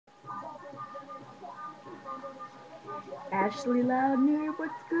Ashley Loudner,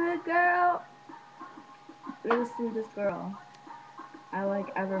 what's good, girl? You're the sweetest girl I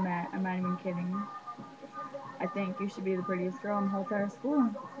ever met. I'm not even kidding. I think you should be the prettiest girl in the whole entire school.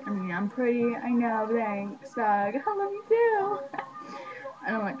 I mean, I'm pretty. I know. Thanks, dog. I love you too.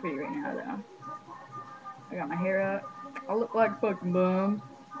 I don't like pretty right now though. I got my hair up. I look like a fucking bum.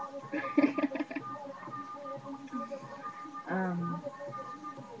 um.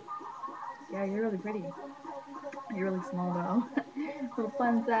 Yeah, you're really pretty. You're really small though. Little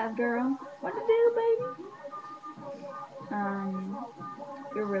fun size girl. What to do, baby? Um,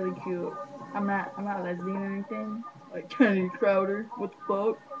 you're really cute. I'm not lesbian or anything. Like Kennedy Crowder. What the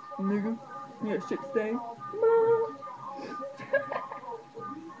fuck? Nigga. You got shit to say?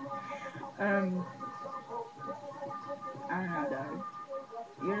 um, I don't know, dog.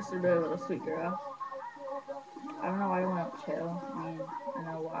 You're just a really little sweet girl. I don't know why you want to chill. I mean, I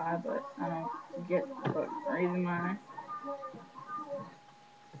know why, but I don't get the reason why.